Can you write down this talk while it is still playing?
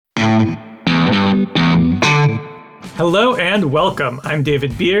Hello and welcome. I'm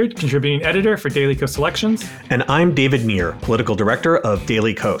David Beard, contributing editor for Daily Kos Elections. And I'm David Neer, political director of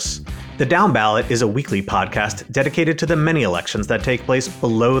Daily Kos. The Down Ballot is a weekly podcast dedicated to the many elections that take place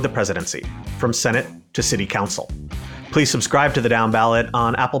below the presidency, from Senate to City Council. Please subscribe to the Down Ballot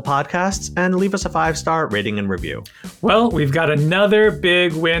on Apple Podcasts and leave us a 5-star rating and review. Well, we've got another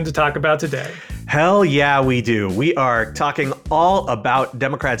big win to talk about today. Hell yeah, we do. We are talking all about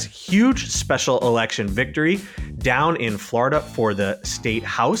Democrats' huge special election victory down in Florida for the state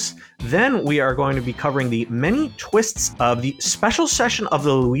house. Then we are going to be covering the many twists of the special session of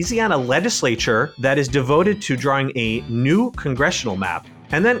the Louisiana legislature that is devoted to drawing a new congressional map.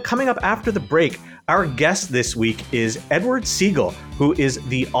 And then coming up after the break, our guest this week is Edward Siegel, who is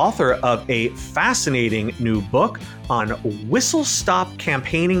the author of a fascinating new book on whistle-stop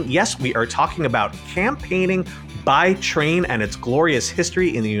campaigning. Yes, we are talking about campaigning by train and its glorious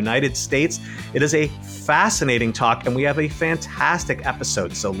history in the United States. It is a fascinating talk, and we have a fantastic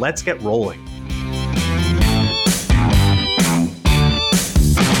episode, so let's get rolling.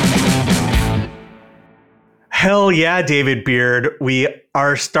 Hell yeah, David Beard. We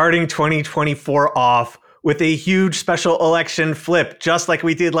are starting 2024 off with a huge special election flip, just like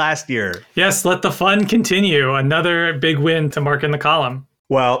we did last year. Yes, let the fun continue. Another big win to mark in the column.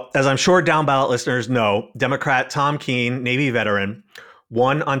 Well, as I'm sure Down Ballot listeners know, Democrat Tom Kean, Navy veteran,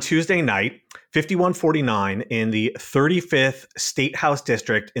 won on Tuesday night, 51-49 in the 35th State House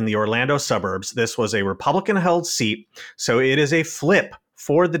District in the Orlando suburbs. This was a Republican-held seat, so it is a flip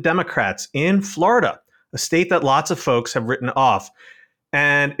for the Democrats in Florida, a state that lots of folks have written off.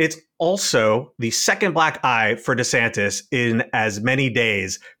 And it's also the second black eye for DeSantis in as many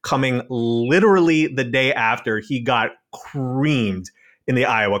days, coming literally the day after he got creamed in the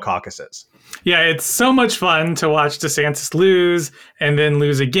Iowa caucuses. Yeah, it's so much fun to watch DeSantis lose and then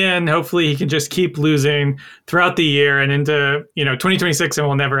lose again. Hopefully he can just keep losing throughout the year and into 2026, and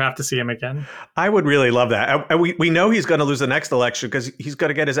we'll never have to see him again. I would really love that. We know he's going to lose the next election because he's going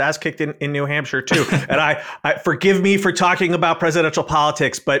to get his ass kicked in New Hampshire too. And I forgive me for talking about presidential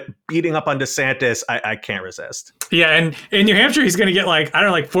politics, but beating up on DeSantis, I can't resist. Yeah, and in New Hampshire, he's going to get like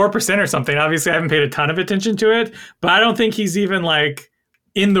 4% or something. Obviously, I haven't paid a ton of attention to it, but I don't think he's even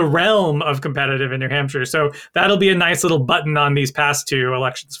in the realm of competitive in New Hampshire. So that'll be a nice little button on these past two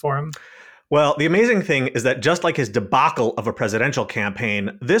elections for him. Well, the amazing thing is that just like his debacle of a presidential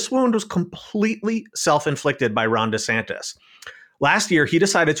campaign, this wound was completely self-inflicted by Ron DeSantis. Last year, he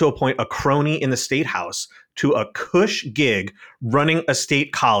decided to appoint a crony in the state house to a cush gig running a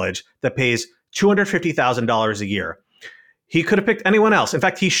state college that pays $250,000 a year. He could have picked anyone else. In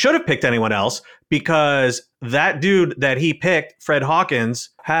fact, he should have picked anyone else because that dude that he picked, Fred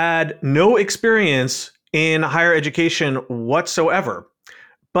Hawkins, had no experience in higher education whatsoever.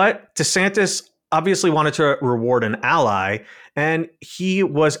 But DeSantis obviously wanted to reward an ally, and he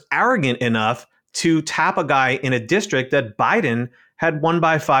was arrogant enough to tap a guy in a district that Biden had won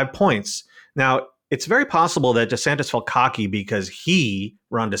by 5 points. Now, it's very possible that DeSantis felt cocky because he,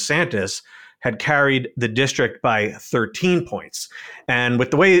 Ron DeSantis, had carried the district by 13 points. And with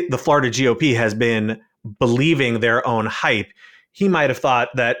the way the Florida GOP has been believing their own hype, he might have thought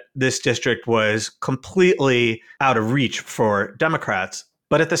that this district was completely out of reach for Democrats.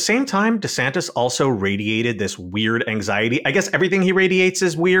 But at the same time, DeSantis also radiated this weird anxiety. I guess everything he radiates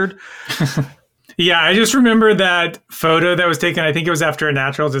is weird. Yeah, I just remember that photo that was taken, I think it was after a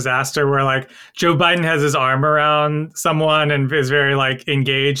natural disaster, where Joe Biden has his arm around someone and is very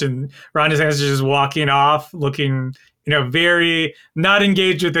engaged, and Ron DeSantis is just walking off looking, very not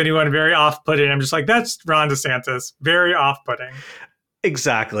engaged with anyone, very off-putting. I'm just that's Ron DeSantis, very off-putting.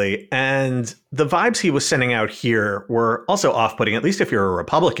 Exactly. And the vibes he was sending out here were also off-putting, at least if you're a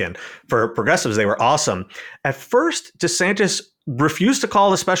Republican. For progressives, they were awesome. At first, DeSantis refused to call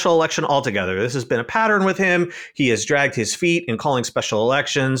the special election altogether. This has been a pattern with him. He has dragged his feet in calling special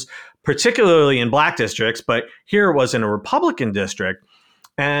elections, particularly in black districts, but here it was in a Republican district.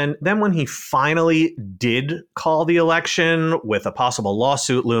 And then when he finally did call the election with a possible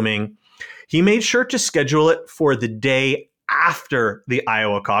lawsuit looming, he made sure to schedule it for the day after the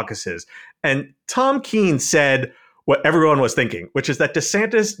Iowa caucuses. And Tom Kean said what everyone was thinking, which is that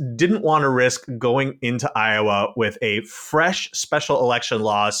DeSantis didn't want to risk going into Iowa with a fresh special election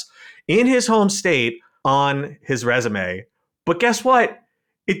loss in his home state on his resume. But guess what?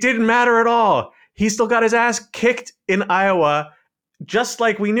 It didn't matter at all. He still got his ass kicked in Iowa, just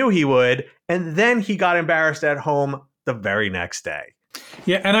like we knew he would. And then he got embarrassed at home the very next day.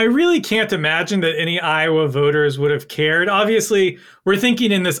 Yeah, and I really can't imagine that any Iowa voters would have cared. Obviously, we're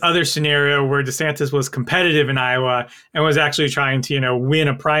thinking in this other scenario where DeSantis was competitive in Iowa and was actually trying to, win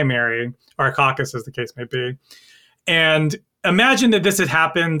a primary or a caucus, as the case may be. And imagine that this had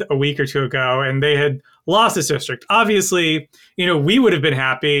happened a week or two ago and they had lost this district. Obviously, we would have been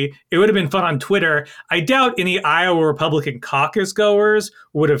happy. It would have been fun on Twitter. I doubt any Iowa Republican caucus goers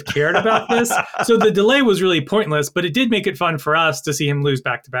would have cared about this. So the delay was really pointless, but it did make it fun for us to see him lose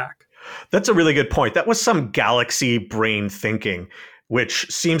back to back. That's a really good point. That was some galaxy brain thinking, which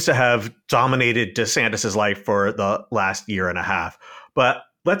seems to have dominated DeSantis's life for the last year and a half. But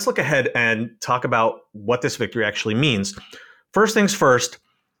let's look ahead and talk about what this victory actually means. First things first,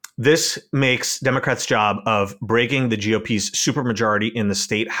 this makes Democrats' job of breaking the GOP's supermajority in the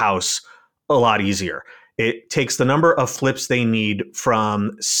state house a lot easier. It takes the number of flips they need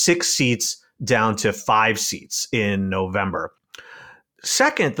from 6 seats down to 5 seats in November.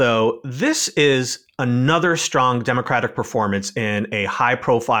 Second, though, this is another strong Democratic performance in a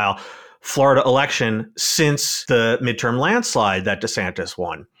high-profile Florida election since the midterm landslide that DeSantis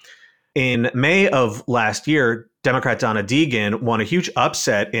won. In May of last year, Democrat Donna Deegan won a huge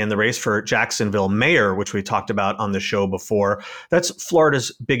upset in the race for Jacksonville mayor, which we talked about on the show before. That's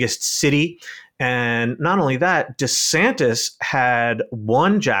Florida's biggest city. And not only that, DeSantis had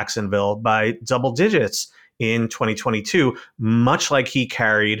won Jacksonville by double digits in 2022, much like he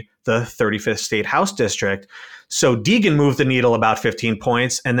carried the 35th State House District. So Deegan moved the needle about 15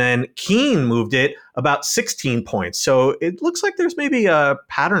 points, and then Keene moved it about 16 points. So it looks like there's maybe a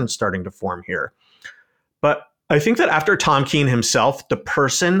pattern starting to form here. But I think that after Tom Keene himself, the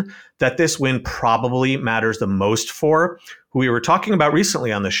person that this win probably matters the most for, who we were talking about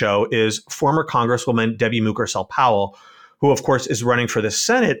recently on the show, is former Congresswoman Debbie Mucarsel-Powell, who, of course, is running for the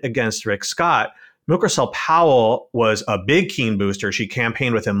Senate against Rick Scott. Mucarsel-Powell was a big Keene booster. She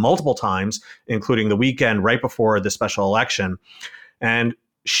campaigned with him multiple times, including the weekend right before the special election. And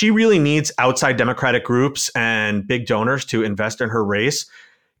she really needs outside Democratic groups and big donors to invest in her race.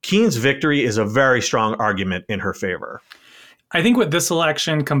 Keene's victory is a very strong argument in her favor. I think what this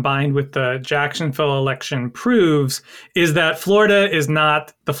election combined with the Jacksonville election proves is that Florida is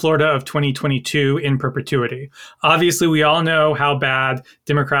not the Florida of 2022 in perpetuity. Obviously, we all know how bad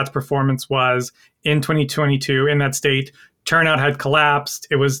Democrats' performance was in 2022 in that state. Turnout had collapsed.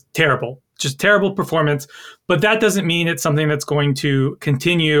 It was terrible, just terrible performance. But that doesn't mean it's something that's going to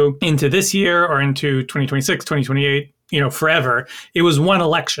continue into this year or into 2026, 2028. Forever. It was one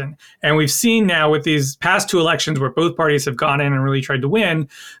election. And we've seen now with these past 2 elections where both parties have gone in and really tried to win,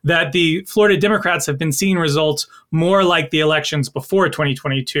 that the Florida Democrats have been seeing results more like the elections before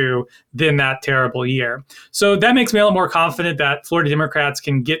 2022 than that terrible year. So that makes me a lot more confident that Florida Democrats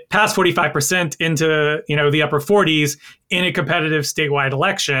can get past 45% into, the upper 40s in a competitive statewide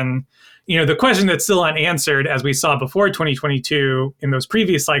election. The question that's still unanswered, as we saw before 2022 in those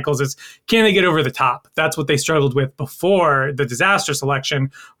previous cycles, is can they get over the top? That's what they struggled with before the disastrous election,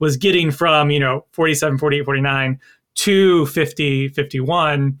 was getting from, 47, 48, 49 to 50,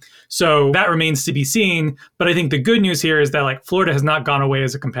 51. So that remains to be seen. But I think the good news here is that Florida has not gone away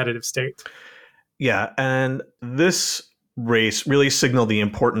as a competitive state. Yeah, and this race really signaled the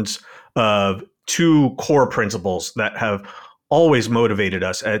importance of 2 core principles that have always motivated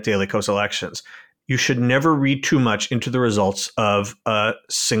us at Daily Kos Elections. You should never read too much into the results of a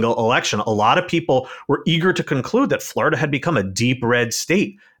single election. A lot of people were eager to conclude that Florida had become a deep red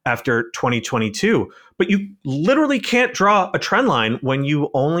state after 2022, but you literally can't draw a trend line when you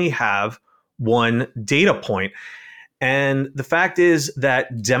only have one data point. And the fact is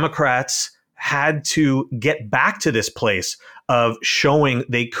that Democrats had to get back to this place of showing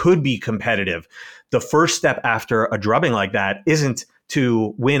they could be competitive. The first step after a drubbing like that isn't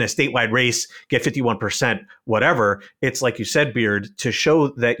to win a statewide race, get 51%, whatever. It's like you said, Beard, to show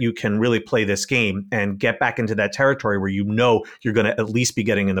that you can really play this game and get back into that territory where you're going to at least be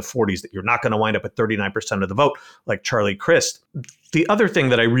getting in the 40s, that you're not going to wind up at 39% of the vote like Charlie Crist. The other thing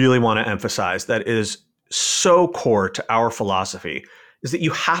that I really want to emphasize that is so core to our philosophy is that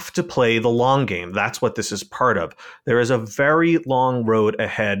you have to play the long game. That's what this is part of. There is a very long road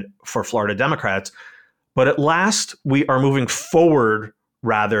ahead for Florida Democrats, but at last we are moving forward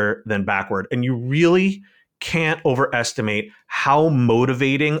rather than backward. And you really can't overestimate how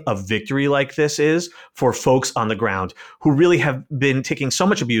motivating a victory like this is for folks on the ground who really have been taking so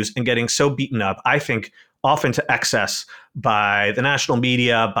much abuse and getting so beaten up, I think, often to excess by the national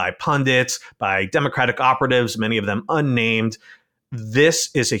media, by pundits, by Democratic operatives, many of them unnamed. This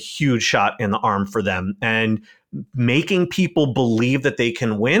is a huge shot in the arm for them. And making people believe that they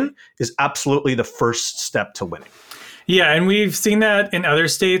can win is absolutely the first step to winning. Yeah, and we've seen that in other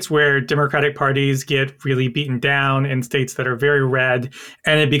states where Democratic parties get really beaten down in states that are very red,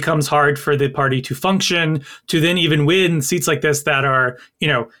 and it becomes hard for the party to function, to then even win seats like this that are,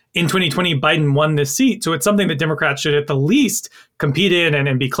 in 2020, Biden won this seat. So it's something that Democrats should at the least compete in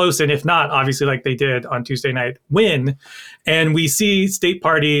and be close in, if not, obviously, like they did on Tuesday night, win. And we see state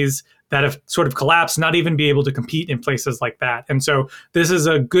parties that have sort of collapsed, not even be able to compete in places like that. And so this is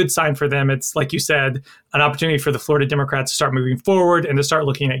a good sign for them. It's, like you said, an opportunity for the Florida Democrats to start moving forward and to start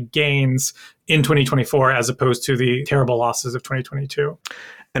looking at gains in 2024 as opposed to the terrible losses of 2022.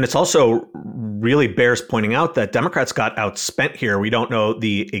 And it's also really bears pointing out that Democrats got outspent here. We don't know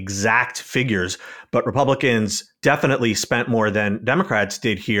the exact figures, but Republicans definitely spent more than Democrats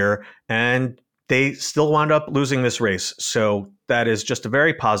did here. And they still wound up losing this race. So that is just a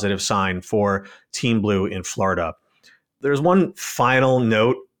very positive sign for Team Blue in Florida. There's one final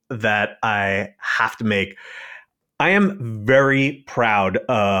note that I have to make. I am very proud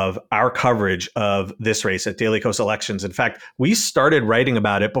of our coverage of this race at Daily Kos Elections. In fact, we started writing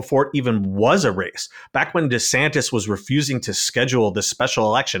about it before it even was a race. Back when DeSantis was refusing to schedule this special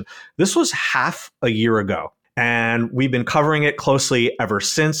election, this was half a year ago. And we've been covering it closely ever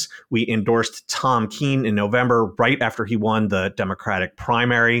since. We endorsed Tom Keene in November, right after he won the Democratic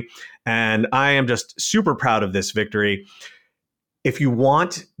primary. And I am just super proud of this victory. If you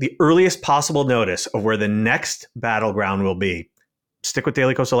want the earliest possible notice of where the next battleground will be, stick with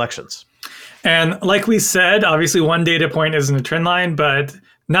Daily Kos Elections. And like we said, obviously one data point isn't a trend line, but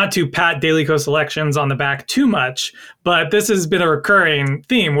not to pat Daily Kos Elections on the back too much, but this has been a recurring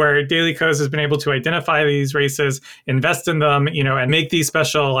theme where Daily Kos has been able to identify these races, invest in them, and make these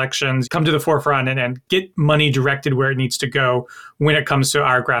special elections come to the forefront and get money directed where it needs to go when it comes to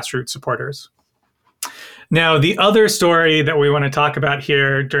our grassroots supporters. Now, the other story that we want to talk about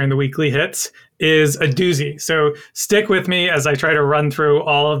here during the weekly hits is a doozy. So stick with me as I try to run through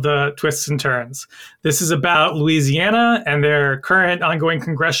all of the twists and turns. This is about Louisiana and their current ongoing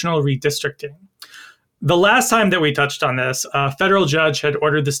congressional redistricting. The last time that we touched on this, a federal judge had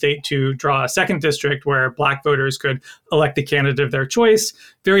ordered the state to draw a second district where Black voters could elect a candidate of their choice,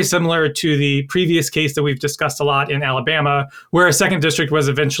 very similar to the previous case that we've discussed a lot in Alabama, where a second district was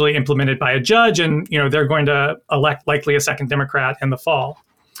eventually implemented by a judge, and they're going to elect likely a second Democrat in the fall.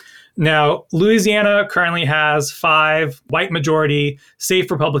 Now, Louisiana currently has 5 white majority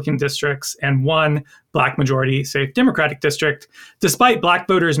safe Republican districts and 1 Black majority safe Democratic district, despite Black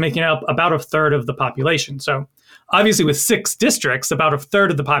voters making up about a third of the population. So obviously with 6 districts, about a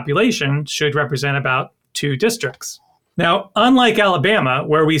third of the population should represent about 2 districts. Now, unlike Alabama,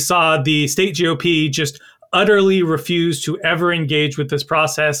 where we saw the state GOP just utterly refuse to ever engage with this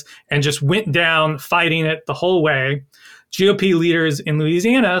process and just went down fighting it the whole way, GOP leaders in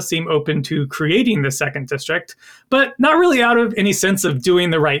Louisiana seem open to creating the second district, but not really out of any sense of doing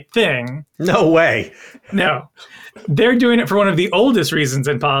the right thing. No way. No. They're doing it for one of the oldest reasons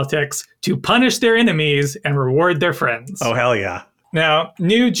in politics, to punish their enemies and reward their friends. Oh, hell yeah. Now,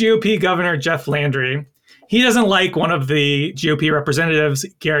 new GOP Governor Jeff Landry, he doesn't like one of the GOP representatives,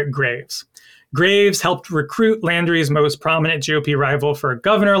 Garrett Graves. Graves helped recruit Landry's most prominent GOP rival for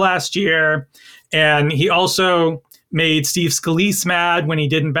governor last year, and he also made Steve Scalise mad when he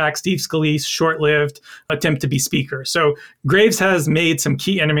didn't back Steve Scalise's short-lived attempt to be speaker. So Graves has made some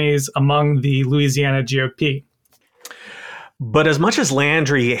key enemies among the Louisiana GOP. But as much as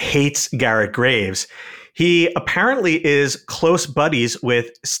Landry hates Garrett Graves, he apparently is close buddies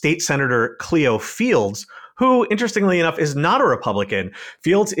with State Senator Cleo Fields, who, interestingly enough, is not a Republican.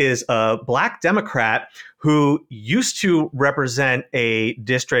 Fields is a Black Democrat who used to represent a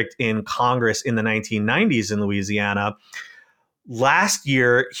district in Congress in the 1990s in Louisiana. Last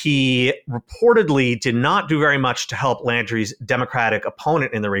year, he reportedly did not do very much to help Landry's Democratic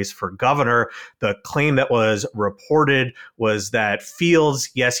opponent in the race for governor. The claim that was reported was that Fields,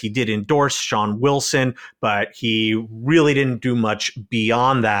 yes, he did endorse Sean Wilson, but he really didn't do much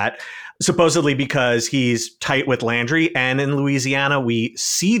beyond that, supposedly because he's tight with Landry. And in Louisiana, we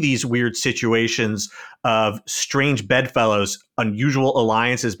see these weird situations of strange bedfellows, unusual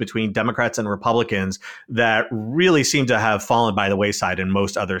alliances between Democrats and Republicans that really seem to have fallen by the wayside in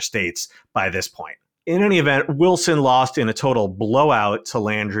most other states by this point. In any event, Wilson lost in a total blowout to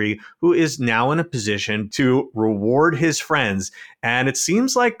Landry, who is now in a position to reward his friends. And it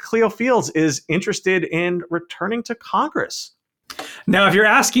seems like Cleo Fields is interested in returning to Congress. Now, if you're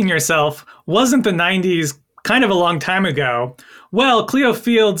asking yourself, wasn't the 90s kind of a long time ago. Well, Cleo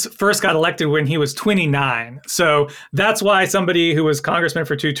Fields first got elected when he was 29. So that's why somebody who was congressman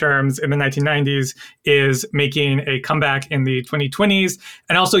for 2 terms in the 1990s is making a comeback in the 2020s.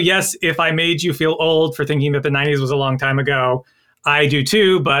 And also, yes, if I made you feel old for thinking that the 90s was a long time ago, I do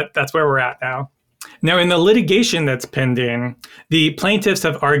too, but that's where we're at now. Now, in the litigation that's pending, the plaintiffs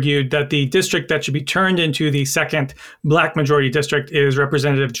have argued that the district that should be turned into the second Black majority district is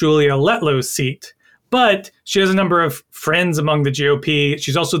Representative Julia Letlow's seat. But she has a number of friends among the GOP.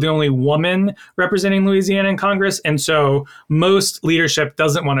 She's also the only woman representing Louisiana in Congress. And so most leadership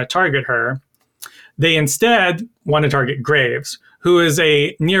doesn't want to target her. They instead want to target Graves, who is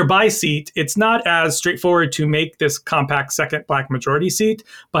a nearby seat. It's not as straightforward to make this compact second Black majority seat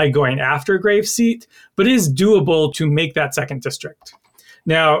by going after Graves' seat, but it is doable to make that second district.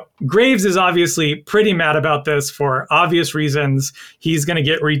 Now, Graves is obviously pretty mad about this for obvious reasons. He's going to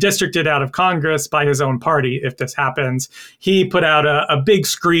get redistricted out of Congress by his own party if this happens. He put out a big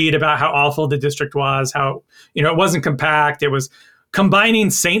screed about how awful the district was, how, it wasn't compact. It was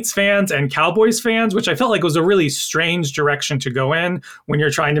combining Saints fans and Cowboys fans, which I felt like was a really strange direction to go in when you're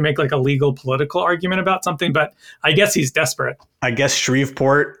trying to make like a legal political argument about something. But I guess he's desperate. I guess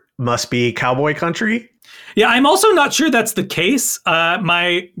Shreveport must be cowboy country. Yeah, I'm also not sure that's the case.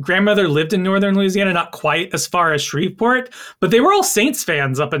 My grandmother lived in northern Louisiana, not quite as far as Shreveport, but they were all Saints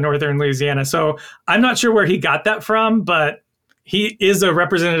fans up in northern Louisiana. So I'm not sure where he got that from, but he is a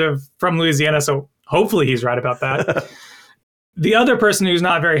representative from Louisiana. So hopefully he's right about that. The other person who's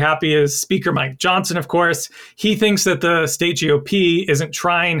not very happy is Speaker Mike Johnson, of course. He thinks that the state GOP isn't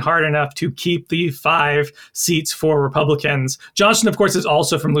trying hard enough to keep the 5 seats for Republicans. Johnson, of course, is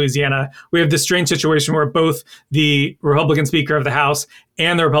also from Louisiana. We have this strange situation where both the Republican Speaker of the House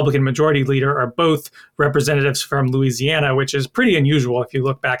and the Republican Majority Leader are both representatives from Louisiana, which is pretty unusual if you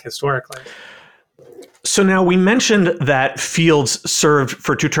look back historically. So now we mentioned that Fields served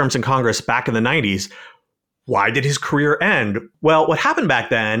for 2 terms in Congress back in the 90s. Why did his career end? Well, what happened back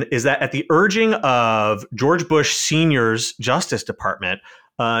then is that at the urging of George Bush Sr.'s Justice Department,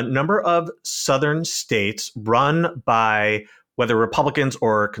 a number of southern states run by whether Republicans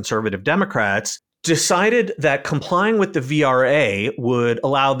or conservative Democrats decided that complying with the VRA would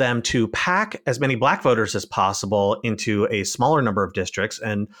allow them to pack as many Black voters as possible into a smaller number of districts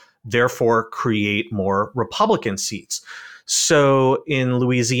and therefore create more Republican seats. So in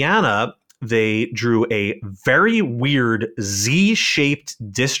Louisiana, they drew a very weird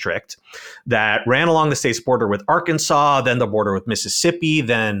Z-shaped district that ran along the state's border with Arkansas, then the border with Mississippi,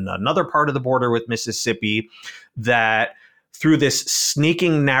 then another part of the border with Mississippi, that through this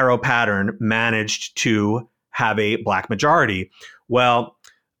snaking narrow pattern managed to have a Black majority. Well,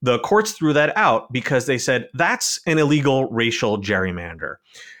 the courts threw that out because they said that's an illegal racial gerrymander.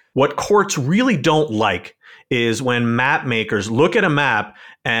 What courts really don't like is when map makers look at a map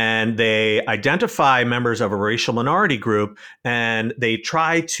and they identify members of a racial minority group and they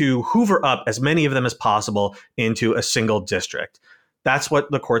try to hoover up as many of them as possible into a single district. That's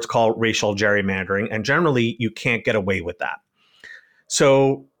what the courts call racial gerrymandering, and generally you can't get away with that.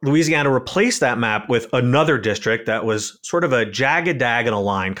 So Louisiana replaced that map with another district that was sort of a jagged diagonal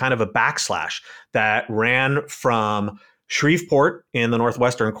line, kind of a backslash that ran from Shreveport in the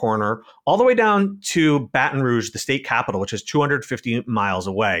northwestern corner, all the way down to Baton Rouge, the state capital, which is 250 miles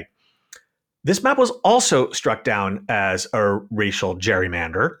away. This map was also struck down as a racial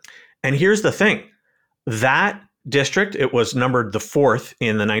gerrymander. And here's the thing. That district, it was numbered the 4th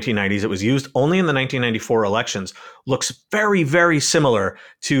in the 1990s. It was used only in the 1994 elections, looks very, very similar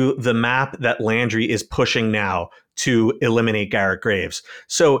to the map that Landry is pushing now to eliminate Garrett Graves.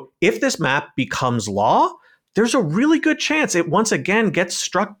 So if this map becomes law, there's a really good chance it once again gets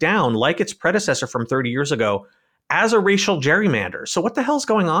struck down like its predecessor from 30 years ago as a racial gerrymander. So what the hell's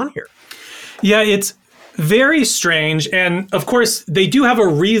going on here? Yeah, it's very strange. And of course, they do have a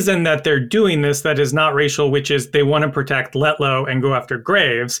reason that they're doing this that is not racial, which is they want to protect Letlow and go after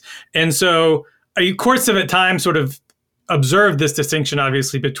Graves. And so courts have at times sort of observed this distinction,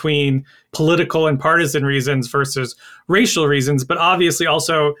 obviously, between political and partisan reasons versus racial reasons, but obviously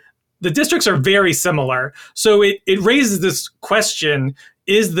also the districts are very similar. So it raises this question,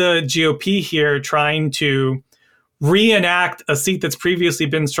 is the GOP here trying to reenact a seat that's previously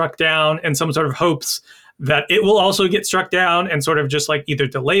been struck down in some sort of hopes that it will also get struck down and sort of just like either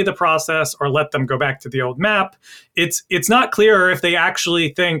delay the process or let them go back to the old map? It's not clear if they actually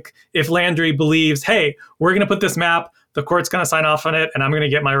think, if Landry believes, hey, we're going to put this map, the court's going to sign off on it, and I'm going to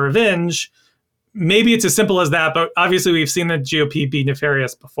get my revenge. Maybe it's as simple as that, but obviously we've seen the GOP be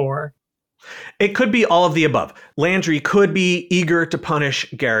nefarious before. It could be all of the above. Landry could be eager to punish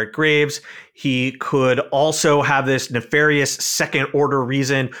Garrett Graves. He could also have this nefarious second order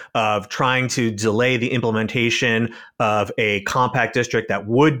reason of trying to delay the implementation of a compact district that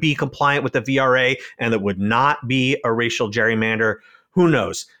would be compliant with the VRA and that would not be a racial gerrymander. Who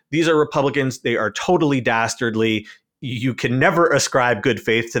knows? These are Republicans. They are totally dastardly. You can never ascribe good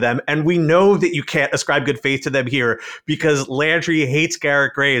faith to them. And we know that you can't ascribe good faith to them here because Landry hates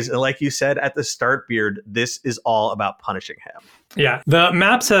Garrett Graves. And like you said at the start, Beard, this is all about punishing him. Yeah, the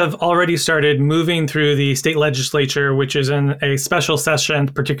maps have already started moving through the state legislature, which is in a special session,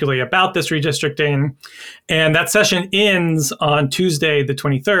 particularly about this redistricting. And that session ends on Tuesday, the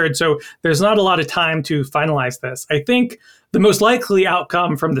 23rd. So there's not a lot of time to finalize this. I think the most likely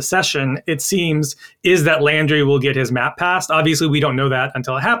outcome from the session, it seems, is that Landry will get his map passed. Obviously, we don't know that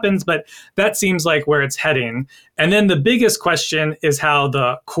until it happens, but that seems like where it's heading. And then the biggest question is how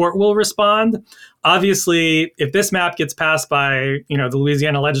the court will respond. Obviously, if this map gets passed by, the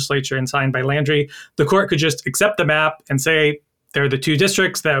Louisiana legislature and signed by Landry, the court could just accept the map and say they're the two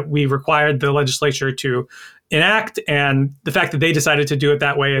districts that we required the legislature to enact, and the fact that they decided to do it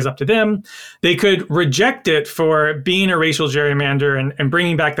that way is up to them. They could reject it for being a racial gerrymander and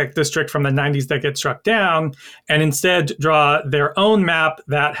bringing back that district from the 90s that gets struck down, and instead draw their own map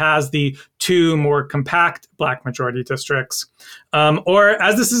that has the two more compact Black majority districts. Or,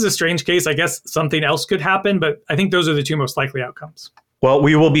 as this is a strange case, I guess something else could happen, but I think those are the two most likely outcomes. Well,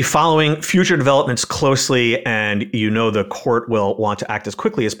 we will be following future developments closely, and the court will want to act as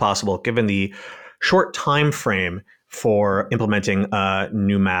quickly as possible given the short time frame for implementing a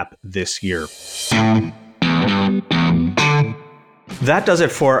new map this year. That does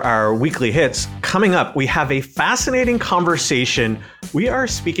it for our weekly hits. Coming up, we have a fascinating conversation. We are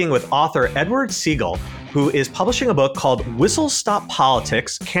speaking with author Edward Siegel, who is publishing a book called Whistle Stop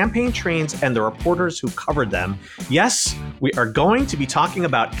Politics: Campaign Trains and the Reporters Who Covered Them. Yes, we are going to be talking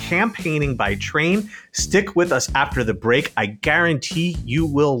about campaigning by train. Stick with us after the break. I guarantee you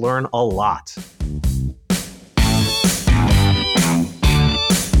will learn a lot.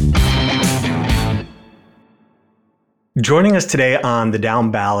 Joining us today on the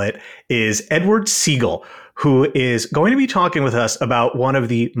Down Ballot is Edward Siegel, who is going to be talking with us about one of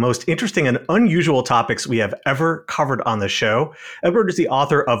the most interesting and unusual topics we have ever covered on the show. Edward is the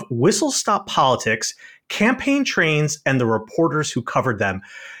author of Whistle Stop Politics: Campaign Trains and the Reporters Who Covered Them.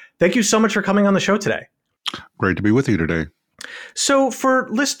 Thank you so much for coming on the show today. Great to be with you today. So for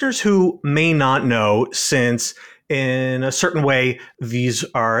listeners who may not know, since in a certain way these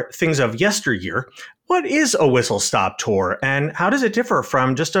are things of yesteryear, what is a whistle stop tour and how does it differ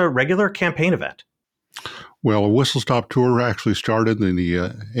from just a regular campaign event? Well, a whistle stop tour actually started in the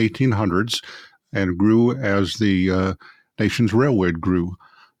 1800s and grew as the nation's railway grew.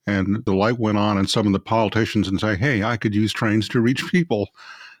 And the light went on and some of the politicians and say, hey, I could use trains to reach people.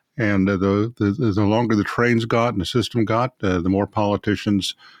 And the longer the trains got and the system got, the more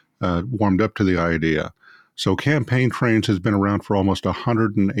politicians warmed up to the idea. So campaign trains has been around for almost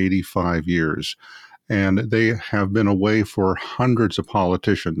 185 years. And they have been a way for hundreds of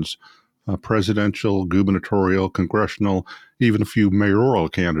politicians, presidential, gubernatorial, congressional, even a few mayoral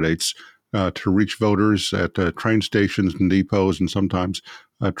candidates to reach voters at train stations and depots and sometimes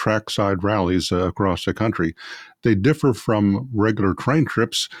trackside rallies across the country. They differ from regular train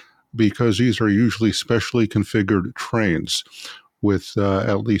trips because these are usually specially configured trains with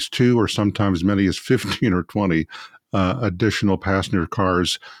at least 2 or sometimes many as 15 or 20 additional passenger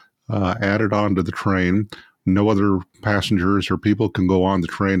cars added onto the train. No other passengers or people can go on the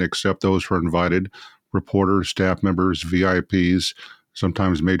train except those who are invited: reporters, staff members, VIPs,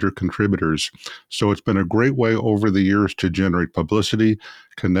 sometimes major contributors. So it's been a great way over the years to generate publicity,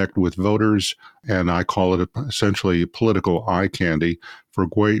 connect with voters, and I call it essentially political eye candy for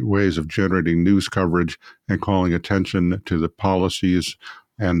great ways of generating news coverage and calling attention to the policies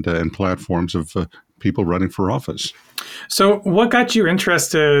and platforms of people running for office. So what got you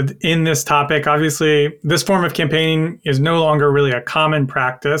interested in this topic? Obviously, this form of campaigning is no longer really a common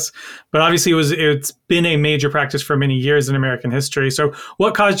practice, but obviously it's been a major practice for many years in American history. So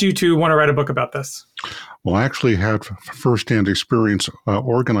what caused you to want to write a book about this? Well, I actually had firsthand experience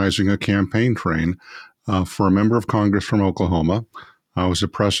organizing a campaign train for a member of Congress from Oklahoma. I was a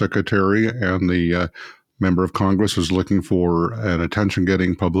press secretary, and the member of Congress was looking for an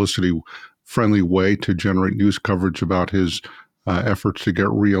attention-getting, publicity-friendly way to generate news coverage about his efforts to get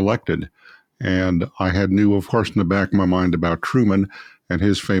reelected. And I knew, of course, in the back of my mind about Truman and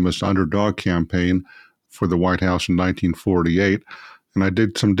his famous underdog campaign for the White House in 1948. And I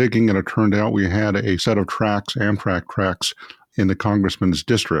did some digging, and it turned out we had a set of tracks, Amtrak tracks, in the congressman's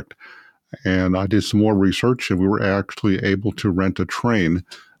district. And I did some more research, and we were actually able to rent a train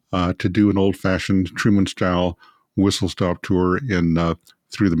to do an old-fashioned Truman-style whistle-stop tour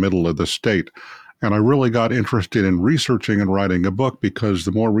through the middle of the state. And I really got interested in researching and writing a book because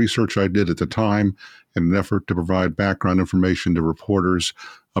the more research I did at the time in an effort to provide background information to reporters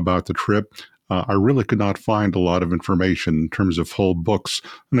about the trip, I really could not find a lot of information in terms of full books,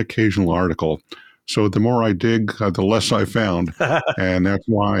 an occasional article. So the more I dig, the less I found. And that's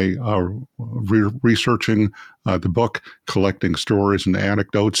why researching the book, collecting stories and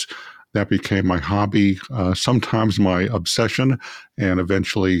anecdotes, that became my hobby, sometimes my obsession, and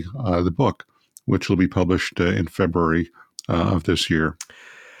eventually the book, which will be published in February of this year.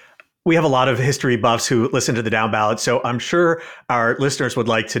 We have a lot of history buffs who listen to the Down Ballot, so I'm sure our listeners would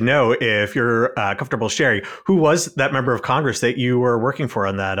like to know, if you're comfortable sharing, who was that member of Congress that you were working for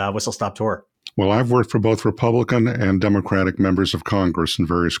on that Whistle Stop tour? Well, I've worked for both Republican and Democratic members of Congress in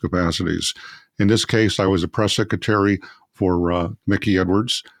various capacities. In this case, I was a press secretary for Mickey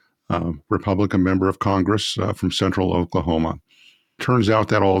Edwards, Republican member of Congress from Central Oklahoma. Turns out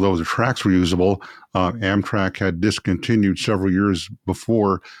that although the tracks were usable, Amtrak had discontinued several years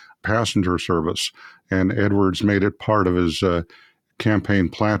before passenger service, and Edwards made it part of his campaign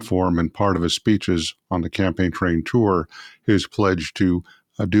platform and part of his speeches on the campaign train tour, his pledge to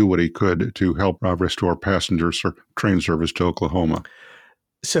do what he could to help restore passenger train service to Oklahoma.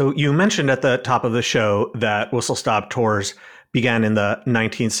 So you mentioned at the top of the show that whistle stop tours began in the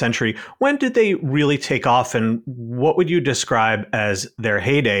 19th century. When did they really take off, and what would you describe as their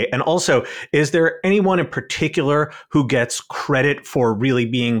heyday? And also, is there anyone in particular who gets credit for really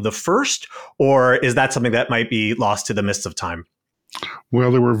being the first, or is that something that might be lost to the mists of time?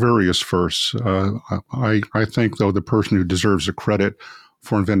 Well, there were various firsts. I think, though, the person who deserves the credit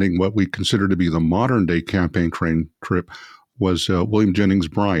for inventing what we consider to be the modern-day campaign train trip was William Jennings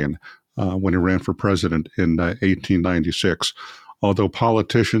Bryan, when he ran for president in 1896. Although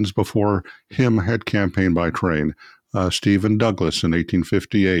politicians before him had campaigned by train, Stephen Douglas in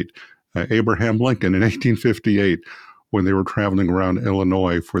 1858, Abraham Lincoln in 1858, when they were traveling around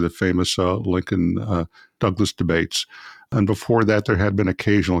Illinois for the famous Lincoln-Douglas debates. And before that, there had been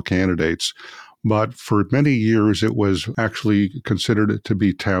occasional candidates. But for many years, it was actually considered to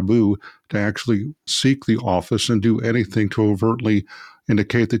be taboo to actually seek the office and do anything to overtly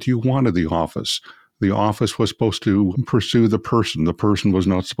indicate that you wanted the office. The office was supposed to pursue the person. The person was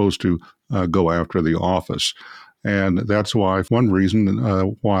not supposed to go after the office. And that's why one reason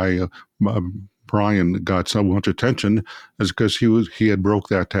why Bryan got so much attention is because he had broke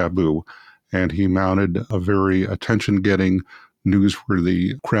that taboo, and he mounted a very attention-getting,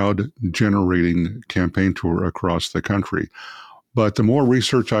 newsworthy, crowd-generating campaign tour across the country. But the more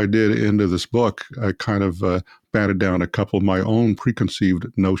research I did into this book, I kind of batted down a couple of my own preconceived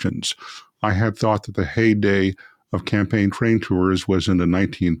notions. I had thought that the heyday of campaign train tours was in the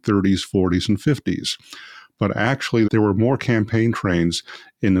 1930s, 40s, and 50s. But actually, there were more campaign trains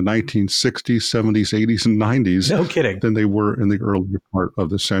in the 1960s, 70s, 80s, and 90s No kidding. than they were in the earlier part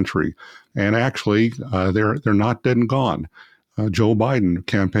of the century. And actually, they're not dead and gone. Joe Biden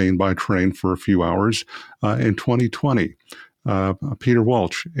campaigned by train for a few hours in 2020. Peter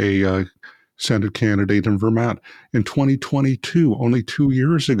Walsh, a Senate candidate in Vermont, in 2022, only 2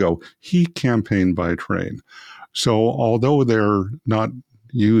 years ago, he campaigned by train. So although they're not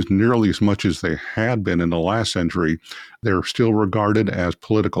used nearly as much as they had been in the last century, they're still regarded as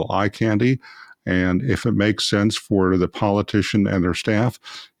political eye candy. And if it makes sense for the politician and their staff,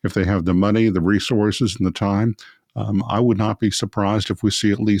 if they have the money, the resources, and the time, I would not be surprised if we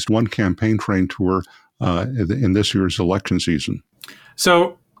see at least one campaign train tour in this year's election season.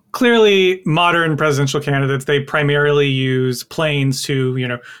 So clearly, modern presidential candidates, they primarily use planes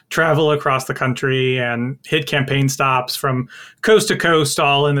to, travel across the country and hit campaign stops from coast to coast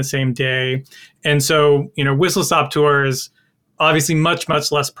all in the same day. And so, whistle stop tours, obviously much,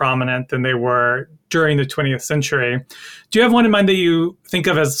 much less prominent than they were during the 20th century. Do you have one in mind that you think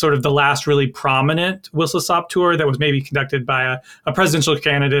of as sort of the last really prominent whistle stop tour that was maybe conducted by a presidential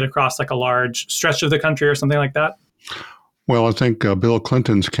candidate across like a large stretch of the country or something like that? Well, I think Bill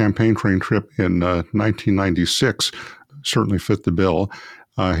Clinton's campaign train trip in 1996 certainly fit the bill.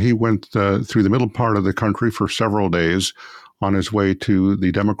 He went through the middle part of the country for several days on his way to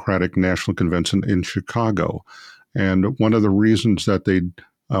the Democratic National Convention in Chicago. And one of the reasons that they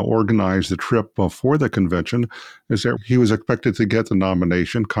organized the trip before the convention is that he was expected to get the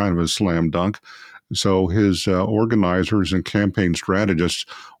nomination, kind of a slam dunk. So his organizers and campaign strategists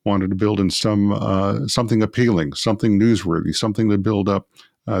wanted to build in something appealing, something newsworthy, something to build up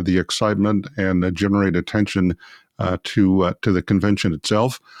the excitement and generate attention to the convention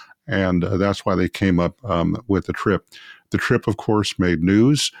itself, And that's why they came up with the trip. The trip, of course, made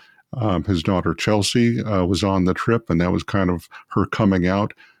news. His daughter Chelsea was on the trip, and that was kind of her coming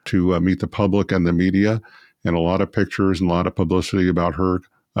out to meet the public and the media, and a lot of pictures and a lot of publicity about her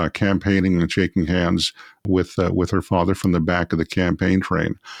campaigning and shaking hands with her father from the back of the campaign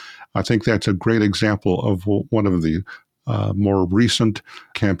train. I think that's a great example of one of the more recent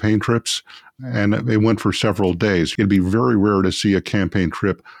campaign trips, and it went for several days. It'd be very rare to see a campaign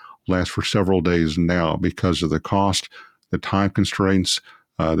trip last for several days now because of the cost, the time constraints,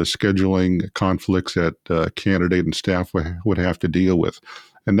 the scheduling conflicts that candidate and staff would have to deal with.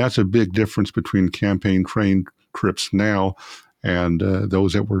 And that's a big difference between campaign train trips now and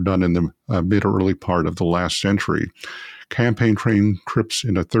those that were done in the mid or early part of the last century. Campaign train trips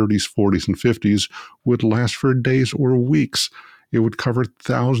in the 30s, 40s, and 50s would last for days or weeks. It would cover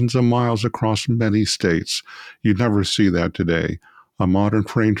thousands of miles across many states. You'd never see that today. A modern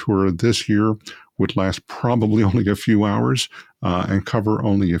train tour this year would last probably only a few hours and cover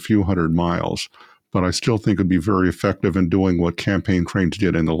only a few hundred miles. But I still think it'd be very effective in doing what campaign trains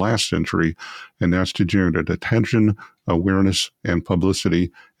did in the last century, and that's to generate attention, awareness, and publicity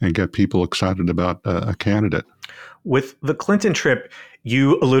and get people excited about a candidate. With the Clinton trip,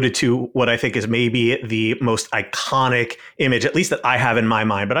 you alluded to what I think is maybe the most iconic image, at least that I have in my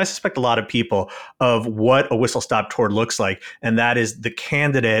mind, but I suspect a lot of people, of what a whistle-stop tour looks like. And that is the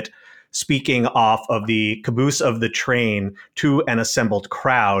candidate speaking off of the caboose of the train to an assembled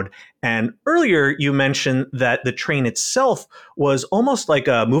crowd. And earlier you mentioned that the train itself was almost like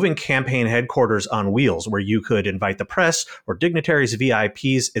a moving campaign headquarters on wheels, where you could invite the press or dignitaries,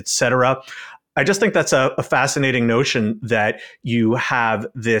 VIPs, etc. I just think that's a fascinating notion that you have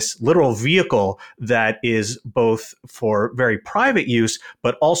this literal vehicle that is both for very private use,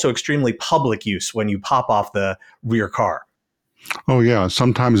 but also extremely public use when you pop off the rear car. Oh, yeah.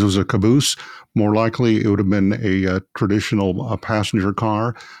 Sometimes it was a caboose. More likely, it would have been a traditional passenger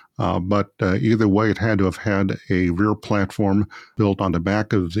car. But either way, it had to have had a rear platform built on the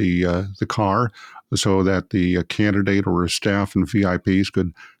back of the car so that the candidate or his staff and VIPs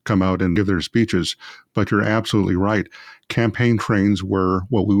could come out and give their speeches. But you're absolutely right. Campaign trains were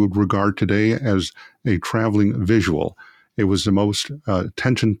what we would regard today as a traveling visual. It was the most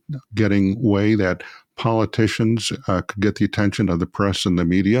attention-getting way that politicians could get the attention of the press and the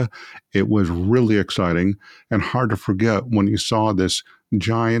media. It was really exciting and hard to forget when you saw this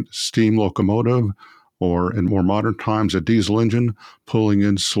giant steam locomotive, or in more modern times, a diesel engine pulling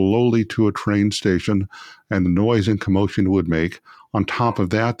in slowly to a train station, and the noise and commotion it would make. On top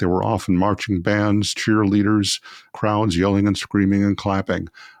of that, there were often marching bands, cheerleaders, crowds yelling and screaming and clapping.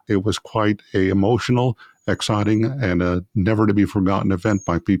 It was quite an emotional, exciting, and a never-to-be-forgotten event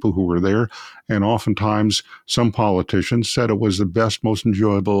by people who were there. And oftentimes, some politicians said it was the best, most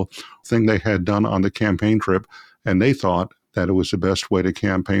enjoyable thing they had done on the campaign trip, and they thought that it was the best way to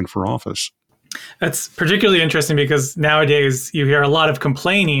campaign for office. That's particularly interesting because nowadays you hear a lot of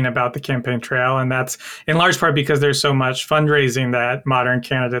complaining about the campaign trail, and that's in large part because there's so much fundraising that modern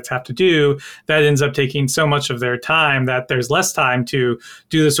candidates have to do that ends up taking so much of their time that there's less time to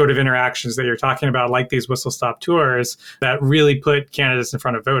do the sort of interactions that you're talking about, like these whistle-stop tours that really put candidates in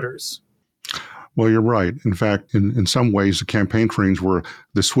front of voters. Well, you're right. In fact, in some ways, the campaign trains were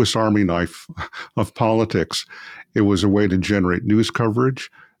the Swiss Army knife of politics. It was a way to generate news coverage.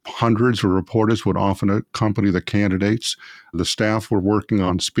 Hundreds of reporters would often accompany the candidates. The staff were working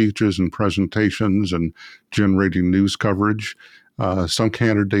on speeches and presentations and generating news coverage. Some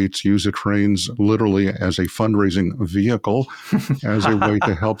candidates use the trains literally as a fundraising vehicle, as a way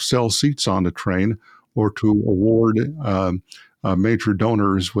to help sell seats on the train or to award major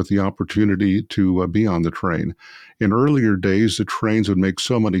donors with the opportunity to be on the train. In earlier days, the trains would make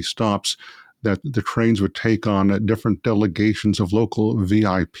so many stops that the trains would take on different delegations of local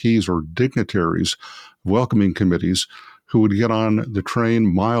VIPs or dignitaries, welcoming committees, who would get on the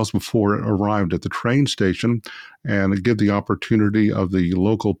train miles before it arrived at the train station and give the opportunity of the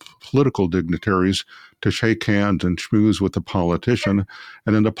local political dignitaries to shake hands and schmooze with the politician.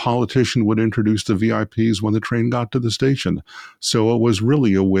 And then the politician would introduce the VIPs when the train got to the station. So it was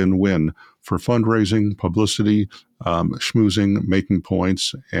really a win-win for fundraising, publicity, schmoozing, making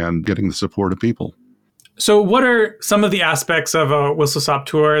points, and getting the support of people. So what are some of the aspects of a whistle-stop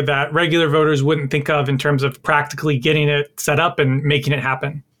tour that regular voters wouldn't think of in terms of practically getting it set up and making it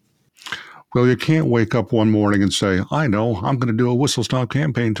happen? Well, you can't wake up one morning and say, I know, I'm going to do a whistle-stop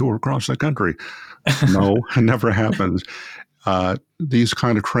campaign tour across the country. No, it never happens. These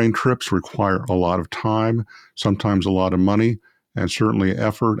kind of train trips require a lot of time, sometimes a lot of money, and certainly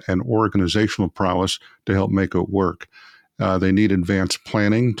effort and organizational prowess to help make it work. They need advanced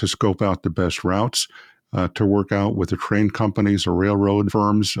planning to scope out the best routes, to work out with the train companies or railroad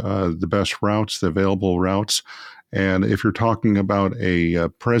firms the best routes, the available routes. And if you're talking about a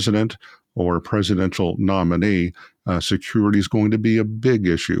president or a presidential nominee, security is going to be a big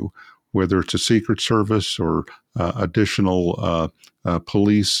issue, whether it's a Secret Service or additional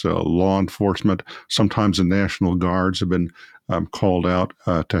police, law enforcement. Sometimes the National Guards have been called out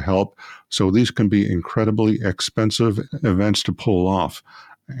to help. So these can be incredibly expensive events to pull off.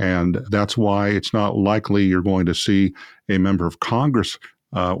 And that's why it's not likely you're going to see a member of Congress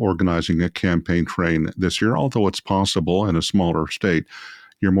organizing a campaign train this year, although it's possible in a smaller state.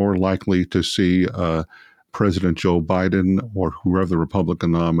 You're more likely to see President Joe Biden or whoever the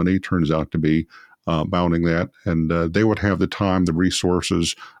Republican nominee turns out to be mounting that. And they would have the time, the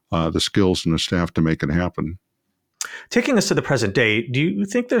resources, the skills, and the staff to make it happen. Taking us to the present day, do you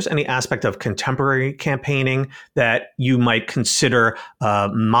think there's any aspect of contemporary campaigning that you might consider a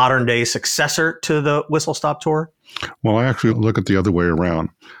modern day successor to the Whistle Stop Tour? Well, I actually look at the other way around.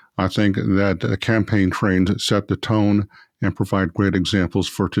 I think that campaign trains set the tone and provide great examples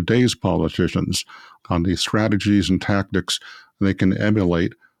for today's politicians on the strategies and tactics they can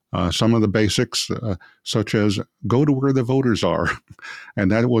emulate. Some of the basics, such as go to where the voters are. And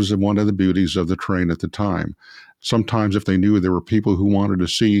that was one of the beauties of the train at the time. Sometimes if they knew there were people who wanted to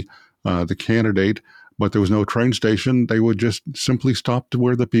see the candidate, but there was no train station, they would just simply stop to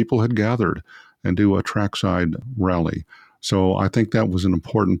where the people had gathered and do a trackside rally. So I think that was an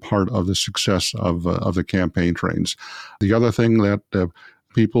important part of the success of the campaign trains. The other thing that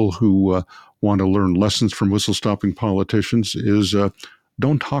people who want to learn lessons from whistle-stopping politicians is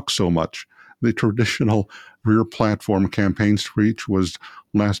don't talk so much. The traditional rear platform campaign speech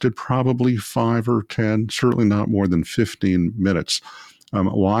lasted probably 5 or 10, certainly not more than 15 minutes.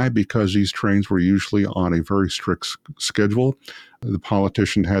 Why? Because these trains were usually on a very strict schedule. The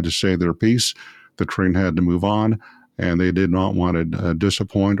politician had to say their piece, the train had to move on, and they did not want to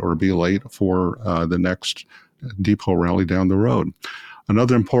disappoint or be late for the next depot rally down the road.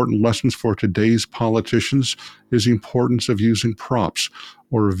 Another important lesson for today's politicians is the importance of using props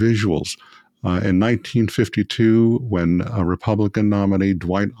or visuals. In 1952, when a Republican nominee,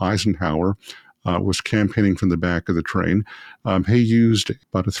 Dwight Eisenhower, was campaigning from the back of the train, he used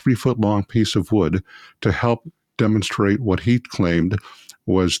about a 3-foot-long piece of wood to help demonstrate what he claimed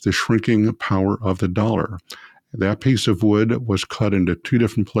was the shrinking power of the dollar. That piece of wood was cut into 2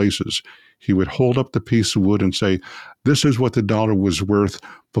 different places. He would hold up the piece of wood and say, this is what the dollar was worth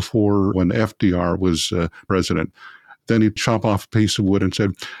before when FDR was president. Then he'd chop off a piece of wood and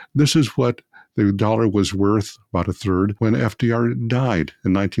said, this is what the dollar was worth, about a third, when FDR died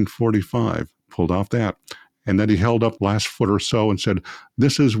in 1945. Pulled off that. And then he held up last foot or so and said,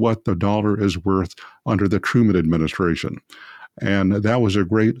 this is what the dollar is worth under the Truman administration. And that was a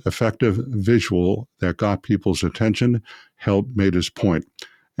great, effective visual that got people's attention, made his point.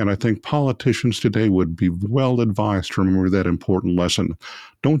 And I think politicians today would be well advised to remember that important lesson.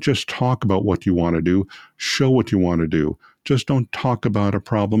 Don't just talk about what you want to do, show what you want to do. Just don't talk about a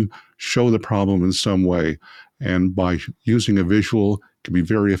problem, show the problem in some way. And by using a visual, it can be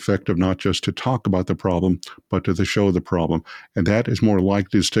very effective not just to talk about the problem, but to show the problem. And that is more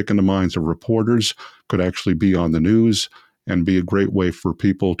likely to stick in the minds of reporters, could actually be on the news, and be a great way for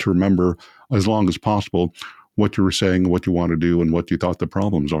people to remember, as long as possible, what you were saying, what you want to do, and what you thought the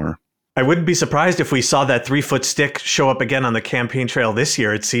problems are. I wouldn't be surprised if we saw that 3-foot stick show up again on the campaign trail this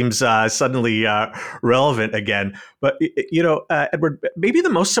year. It seems suddenly relevant again. But, Edward, maybe the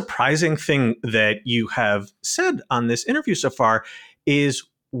most surprising thing that you have said on this interview so far is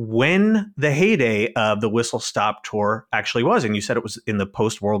when the heyday of the Whistle Stop Tour actually was. And you said it was in the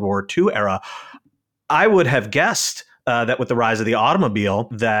post-World War II era. I would have guessed that with the rise of the automobile,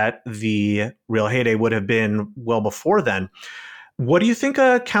 that the real heyday would have been well before then. What do you think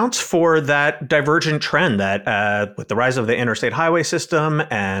accounts for that divergent trend that with the rise of the interstate highway system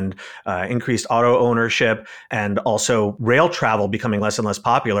and increased auto ownership and also rail travel becoming less and less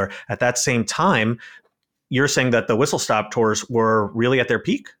popular, at that same time, you're saying that the Whistle Stop tours were really at their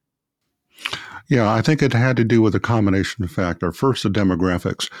peak? Yeah, I think it had to do with a combination factor. First, the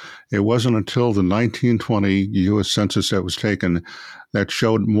demographics. It wasn't until the 1920 U.S. Census that was taken that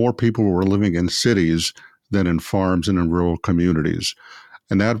showed more people were living in cities than in farms and in rural communities.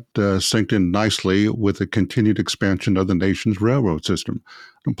 And that synced in nicely with the continued expansion of the nation's railroad system.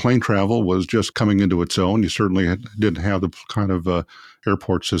 And plane travel was just coming into its own. You certainly didn't have the kind of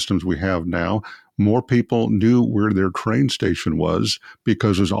airport systems we have now. More people knew where their train station was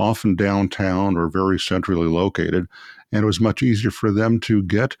because it was often downtown or very centrally located, and it was much easier for them to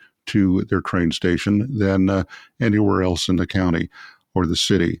get to their train station than anywhere else in the county or the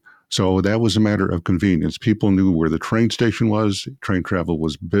city. So that was a matter of convenience. People knew where the train station was. Train travel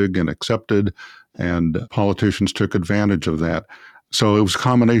was big and accepted, and politicians took advantage of that. So it was a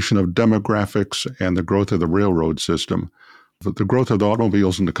combination of demographics and the growth of the railroad system. The growth of the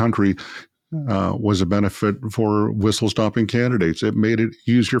automobiles in the country was a benefit for whistle-stopping candidates. It made it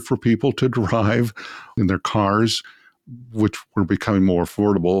easier for people to drive in their cars, which were becoming more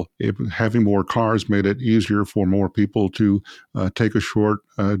affordable. Having more cars made it easier for more people to take a short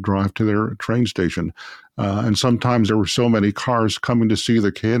drive to their train station. And sometimes there were so many cars coming to see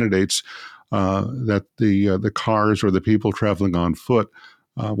the candidates that the cars or the people traveling on foot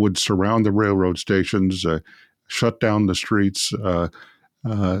would surround the railroad stations, shut down the streets,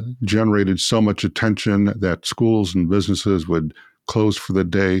 generated so much attention that schools and businesses would close for the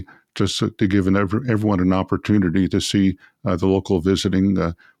day just to give everyone an opportunity to see the local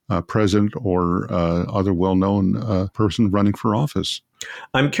visiting president or other well-known person running for office.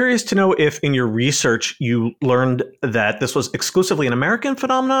 I'm curious to know if in your research you learned that this was exclusively an American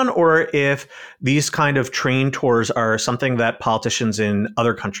phenomenon, or if these kind of train tours are something that politicians in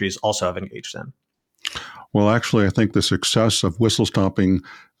other countries also have engaged in. Well, actually, I think the success of whistle-stopping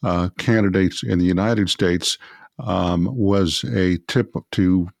candidates in the United States was a tip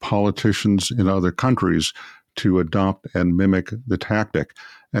to politicians in other countries to adopt and mimic the tactic.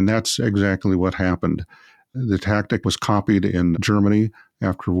 And that's exactly what happened. The tactic was copied in Germany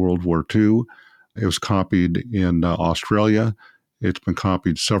after World War II. It was copied in Australia. It's been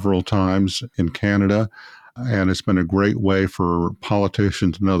copied several times in Canada. And it's been a great way for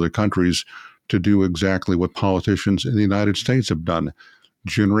politicians in other countries to do exactly what politicians in the United States have done: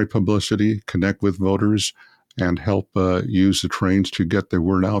 generate publicity, connect with voters, and help use the trains to get the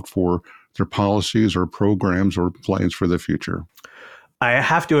word out for their policies or programs or plans for the future. I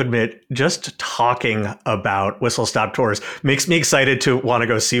have to admit, just talking about whistle stop tours makes me excited to want to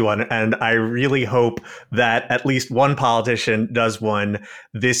go see one. And I really hope that at least one politician does one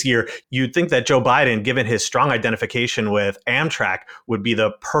this year. You'd think that Joe Biden, given his strong identification with Amtrak, would be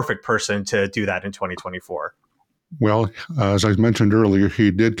the perfect person to do that in 2024. Well, as I mentioned earlier,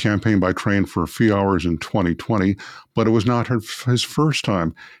 he did campaign by train for a few hours in 2020, but it was not his first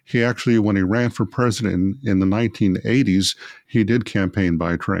time. He actually, when he ran for president in the 1980s, he did campaign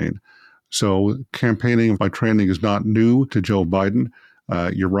by train. So campaigning by train is not new to Joe Biden.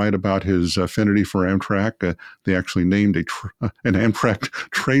 You're right about his affinity for Amtrak. They actually named an Amtrak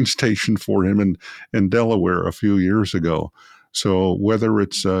train station for him in Delaware a few years ago. So whether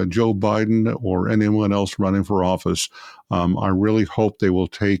it's Joe Biden or anyone else running for office, I really hope they will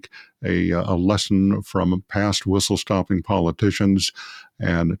take a lesson from past whistle-stopping politicians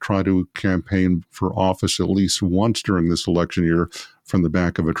and try to campaign for office at least once during this election year from the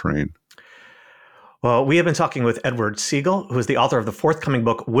back of a train. Well, we have been talking with Edward Siegel, who is the author of the forthcoming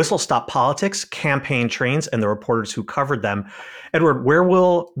book, Whistle Stop Politics, Campaign Trains, and the Reporters Who Covered Them. Edward, where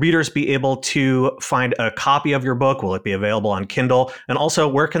will readers be able to find a copy of your book? Will it be available on Kindle? And also,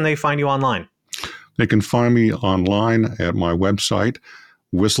 where can they find you online? They can find me online at my website,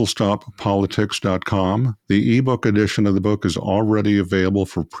 whistlestoppolitics.com. The ebook edition of the book is already available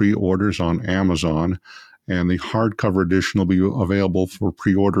for pre-orders on Amazon, and the hardcover edition will be available for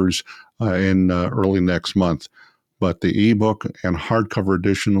pre-orders in early next month. But the ebook and hardcover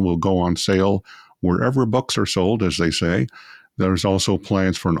edition will go on sale wherever books are sold, as they say. There's also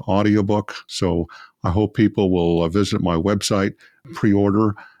plans for an audiobook, so I hope people will visit my website,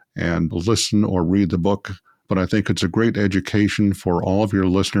 pre-order, and listen or read the book. But I think it's a great education for all of your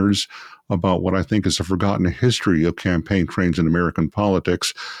listeners about what I think is a forgotten history of campaign trains in American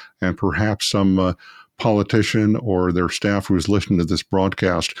politics, and perhaps some politician or their staff who is listening to this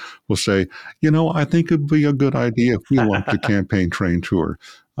broadcast will say, I think it'd be a good idea if we launched a campaign train tour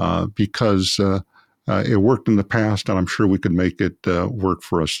because it worked in the past, and I'm sure we could make it work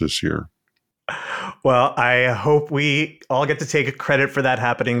for us this year. Well, I hope we all get to take credit for that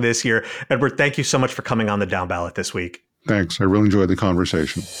happening this year. Edward, thank you so much for coming on the Down Ballot this week. Thanks. I really enjoyed the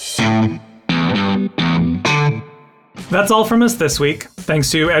conversation. That's all from us this week.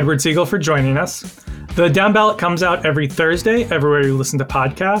 Thanks to Edward Siegel for joining us. The Down Ballot comes out every Thursday, everywhere you listen to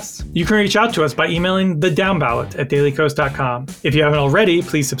podcasts. You can reach out to us by emailing thedownballot@dailykos.com. If you haven't already,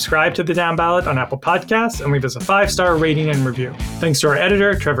 please subscribe to The Down Ballot on Apple Podcasts and leave us a 5-star rating and review. Thanks to our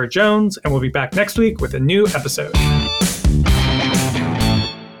editor, Trevor Jones, and we'll be back next week with a new episode.